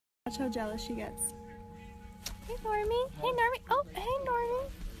Watch how jealous she gets. Hey, Normie. Hey, Normie. Oh, hey, Normie.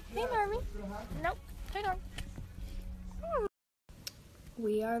 Hey, Normie. Nope. Hey, Normie.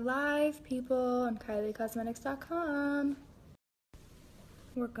 We are live, people, on KylieCosmetics.com.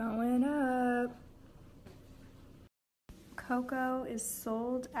 We're going up. Cocoa is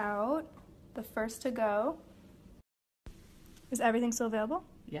sold out. The first to go. Is everything still available?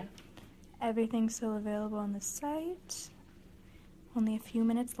 Yeah. Everything's still available on the site. Only a few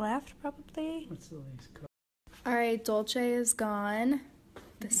minutes left, probably. What's the latest code? All right, Dolce is gone.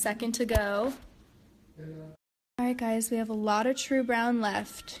 The second to go. All right, guys, we have a lot of True Brown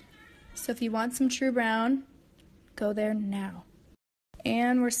left. So if you want some True Brown, go there now.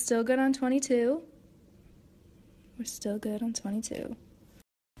 And we're still good on 22. We're still good on 22.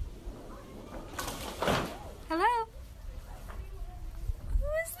 Hello? Who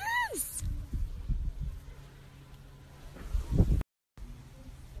is this?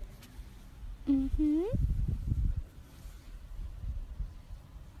 Mm-hmm.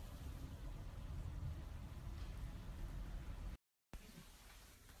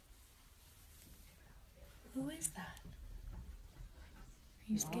 Who is that? Are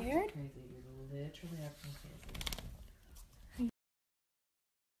you scared? You're crazy. You're literally acting crazy.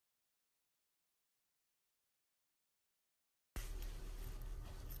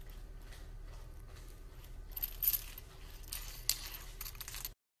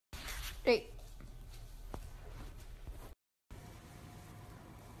 Hey.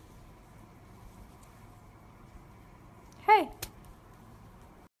 Hey.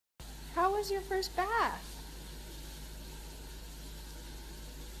 How was your first bath?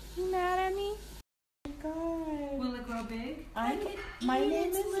 You mad at me? Oh my God. Will it grow big? My name is Lovey. My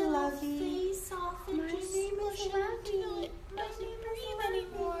name is Lovey. My name is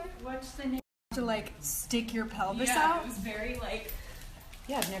anymore. What's the name? To like stick your pelvis Yeah, out? it was very like.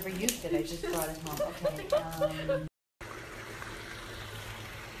 Yeah, I've never used it. I just brought it home. Okay.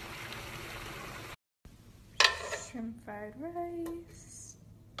 Shrimp fried rice.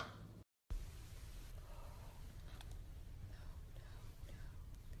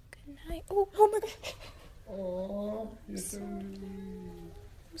 Good night. Oh my God. Oh, I'm sorry.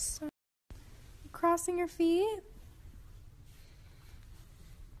 You crossing your feet?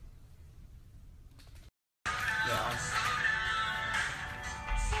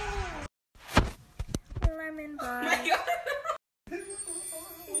 Lemon bar.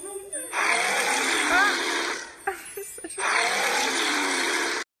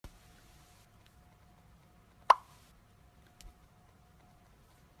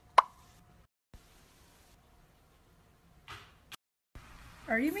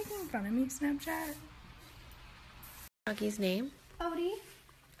 Are you making fun of me, Snapchat? Doggy's name? Odie.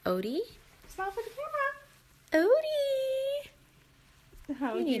 Odie? Smile for the camera. Odie!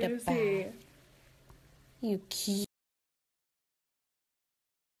 How You need a cute is he? bath. You cute.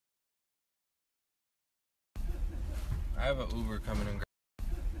 I have an Uber coming and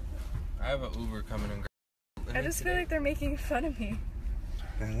I just feel like they're making fun of me.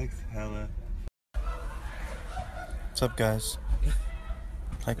 That looks hella. What's up, guys?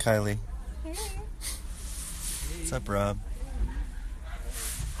 Hi, Kylie. Hey. What's up, Rob?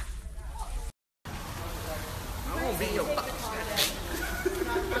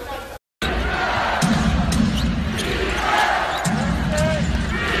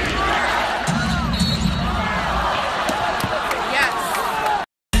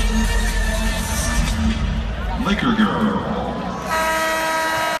 Liquor Girl.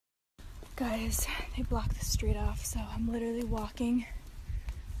 Guys, they blocked the street off, so I'm literally walking.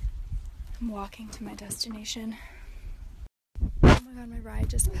 I'm walking to my destination. Oh my God, my ride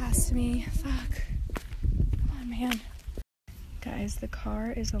just passed me. Fuck. Come on, man. Guys, the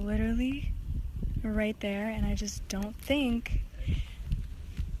car is literally right there, and I just don't think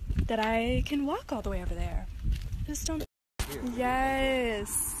that I can walk all the way over there. Just don't.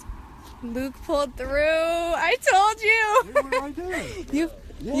 Yes. Luke pulled through. I told you. I did.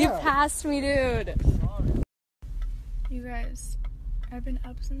 You passed me, dude. You guys, I've been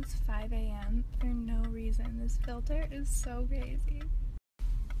up since 5 a.m. for no reason. This filter is so crazy.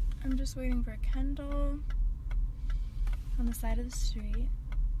 I'm just waiting for Kendall on the side of the street.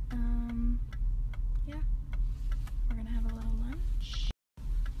 Yeah, we're gonna have a little lunch.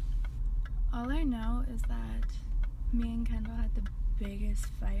 All I know is that me and Kendall had the biggest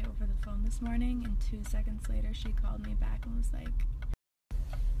fight over the phone this morning, and 2 seconds later she called me back and was like,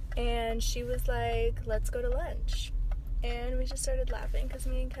 let's go to lunch. And we just started laughing because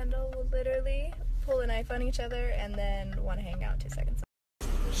me and Kendall will literally pull a knife on each other and then want to hang out 2 seconds.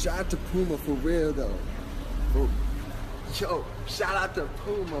 Shout out to Puma for real though. Yo, shout out to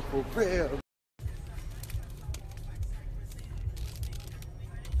Puma for real.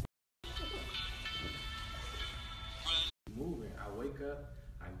 Moving. I wake up,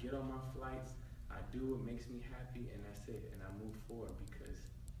 I get on my flights, I do what makes me happy, and that's it. And I move forward because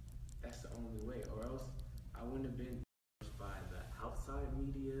that's the only way. Or else I wouldn't have been by the outside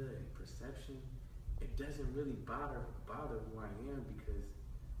media and perception. It doesn't really bother who I am because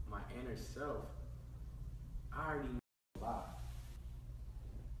my inner self, I already know a lot.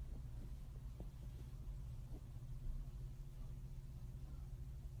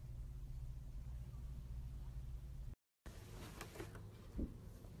 I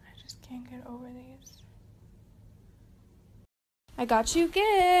just can't get over these. I got you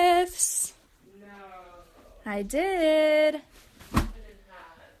gifts. No. I did.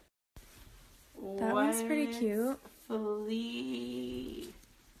 That What one's pretty cute. Flea.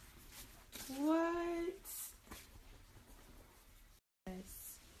 What?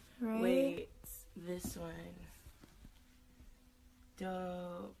 Yes. Right? Wait, this one.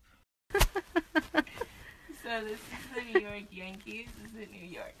 Dope. So this is the New York Yankees. This is New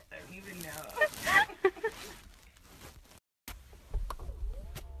York. I don't even know.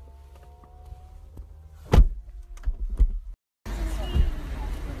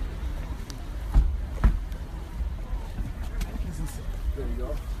 There you go.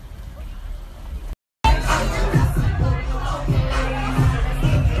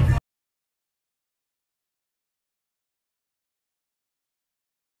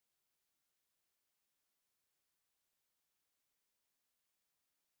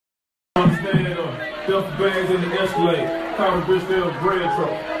 Stand up, duffel bags in the Escalade, call the Bristol bread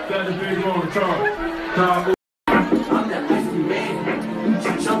truck, got the big on the trunk, call I'm that icy man,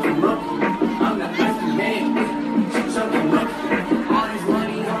 chunky monkey. I'm that icy man, chunky monkey. All this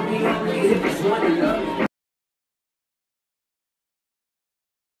money on me, if it's money, love me.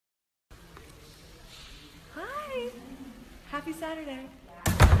 Hi. Happy Saturday.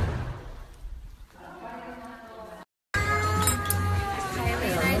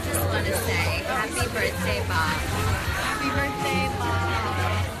 Kylie, I just want to say happy birthday, Bob. Happy birthday, Bob.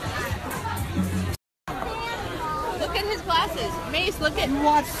 Look at his glasses. Mace, look at. You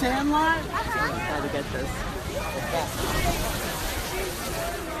watch Sandlot? Try to get this.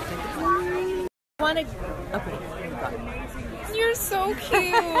 Want to? Okay. You're so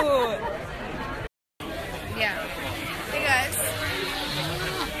cute. Yeah.